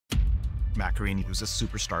Macchiarini was a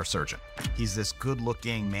superstar surgeon. He's this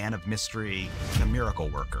good-looking man of mystery and a miracle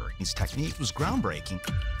worker. His technique was groundbreaking,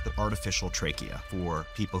 the artificial trachea for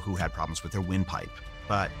people who had problems with their windpipe.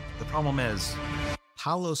 But the problem is,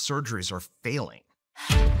 Paolo's surgeries are failing.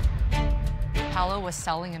 Paolo was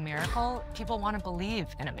selling a miracle. People want to believe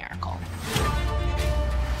in a miracle.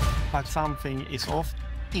 But something is off.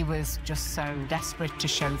 He was just so desperate to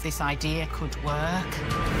show this idea could work.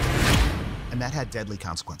 And that had deadly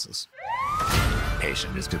consequences.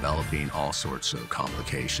 Patient is developing all sorts of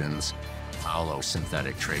complications. Paolo's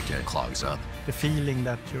synthetic trachea clogs up. The feeling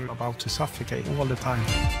that you're about to suffocate all the time.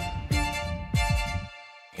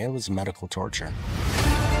 It was medical torture.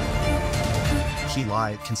 He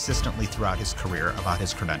lied consistently throughout his career about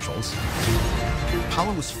his credentials.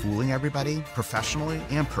 Paolo was fooling everybody, professionally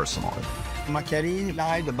and personally. Macchiarini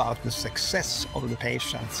lied about the success of the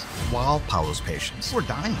patients. While Paolo's patients were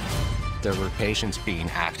dying. There were patients being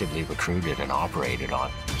actively recruited and operated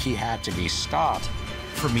on. He had to be stopped.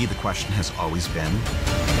 For me, the question has always been,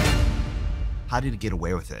 how did he get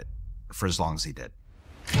away with it for as long as he did?